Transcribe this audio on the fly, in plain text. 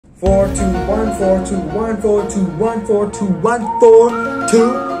4, 2, 1, 4, 2, 1, 4, 2, 1, 4, 2, 1, 4,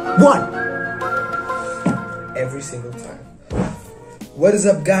 2, 1. Every single time. What is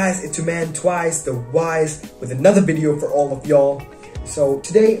up, guys? It's your man Twice, the Wise, with another video for all of y'all. So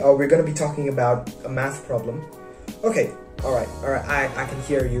today we're gonna be talking about a math problem. Okay, alright, I can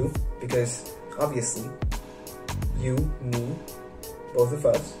hear you because obviously you, me, both of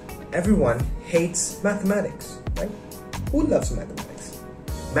us, everyone hates mathematics, right? Who loves mathematics?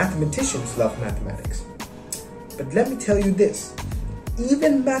 Mathematicians love mathematics. But let me tell you this,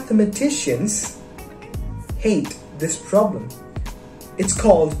 even mathematicians hate this problem. It's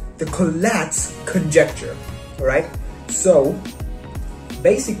called the Collatz conjecture, alright? So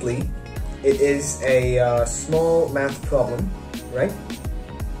basically it is a small math problem, right?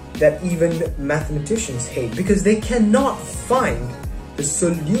 That even mathematicians hate because they cannot find the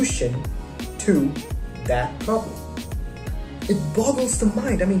solution to that problem. It boggles the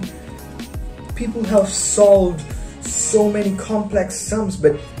mind. I mean, people have solved so many complex sums,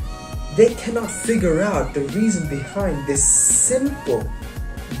 but they cannot figure out the reason behind this simple,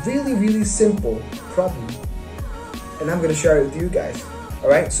 really simple problem. And I'm gonna share it with you guys.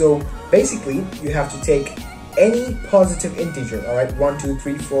 Alright, so basically you have to take any positive integer, alright, 1, 2,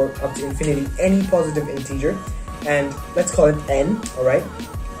 3, 4, up to infinity, any positive integer, and let's call it n, alright?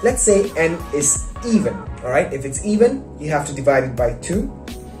 Let's say n is even, alright? If it's even, you have to divide it by 2,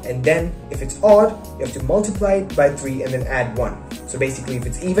 and then if it's odd, you have to multiply it by 3 and then add 1. So basically if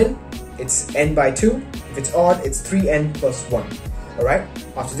it's even, it's n by 2, if it's odd, it's 3n plus 1, alright?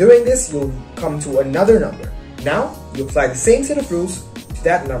 After doing this, you'll come to another number. Now, you apply the same set of rules to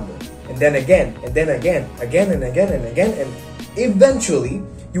that number, and then again, and then again, and again, and eventually,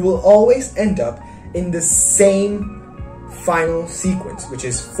 you will always end up in the same final sequence, which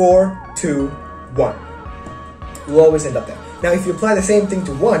is 4, 2, 1. You'll always end up there. Now, if you apply the same thing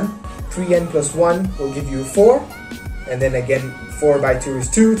to 1, 3n plus 1 will give you 4, and then again, 4 by 2 is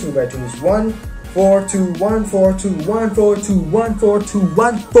 2, 2 by 2 is 1, 4, 2, 1, 4, 2, 1, 4, 2, 1, 4, 2,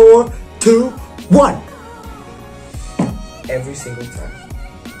 1, 4, 2, 1. Every single time.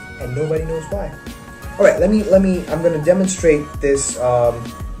 And nobody knows why. Alright, I'm gonna demonstrate this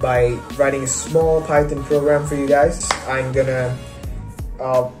by writing a small Python program for you guys. I'm gonna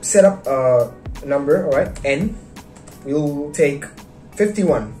set up a number, alright, n. We'll take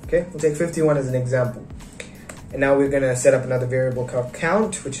 51, okay? We'll take 51 as an example. And now we're gonna set up another variable called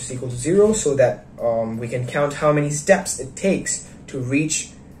count, which is equal to 0, so that we can count how many steps it takes to reach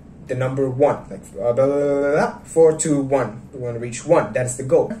the number 1, like 4, 2, 1. We want to reach 1. That's the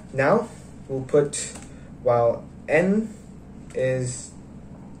goal. Now we'll put, while n is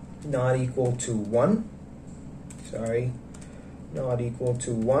not equal to 1, not equal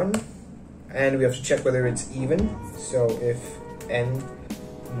to 1, and we have to check whether it's even. So if n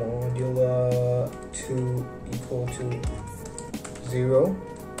modulo 2 equal to 0.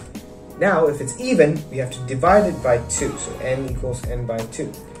 Now if it's even, we have to divide it by 2. So n equals n by 2.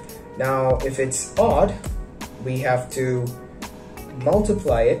 Now, if it's odd, we have to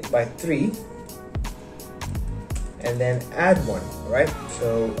multiply it by 3 and then add 1, right?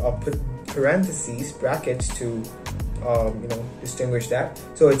 So I'll put parentheses, brackets to distinguish that.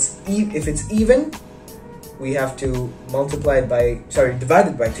 So if it's even, we have to divide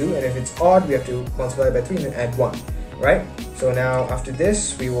it by 2, and if it's odd, we have to multiply it by 3 and then add 1, right? So now after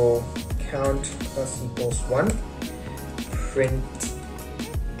this, we will count plus equals 1, print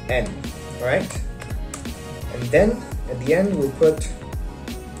n, right? And then at the end we'll put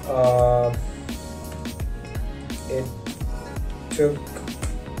it took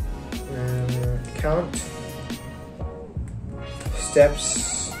count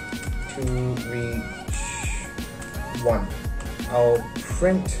steps to reach 1. I'll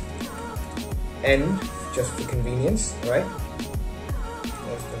print n just for convenience, right?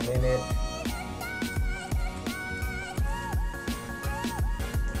 Just a minute.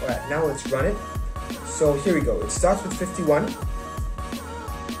 Alright, now let's run it. So here we go. It starts with 51.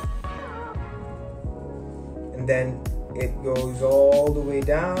 And then it goes all the way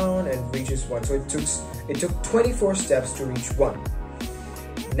down and reaches 1. So it took 24 steps to reach 1.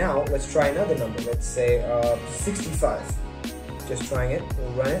 Now let's try another number. Let's say 65. Just trying it.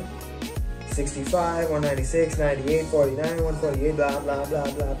 We'll run it. 65, 196, 98, 49, 148, blah blah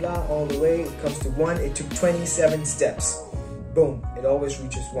blah blah blah, all the way. It comes to 1. It took 27 steps. Boom, it always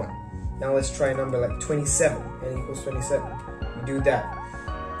reaches 1. Now let's try a number like 27, n equals 27. We do that.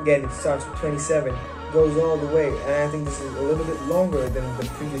 Again, it starts with 27, goes all the way, and I think this is a little bit longer than the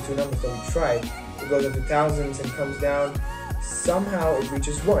previous two numbers that we tried. It goes into thousands and comes down. Somehow it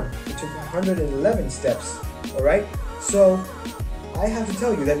reaches 1. It took 111 steps, alright? So I have to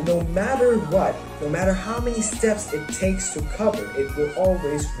tell you that no matter what, no matter how many steps it takes to cover, it will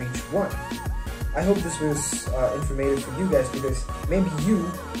always reach 1. I hope this was informative for you guys, because maybe you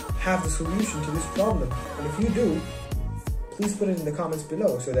have the solution to this problem. And if you do, please put it in the comments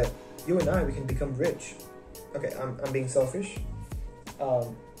below so that you and I, we can become rich. Okay, I'm being selfish.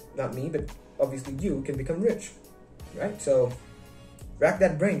 Not me, but obviously you can become rich, right? So rack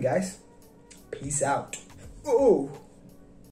that brain, guys. Peace out. Oh.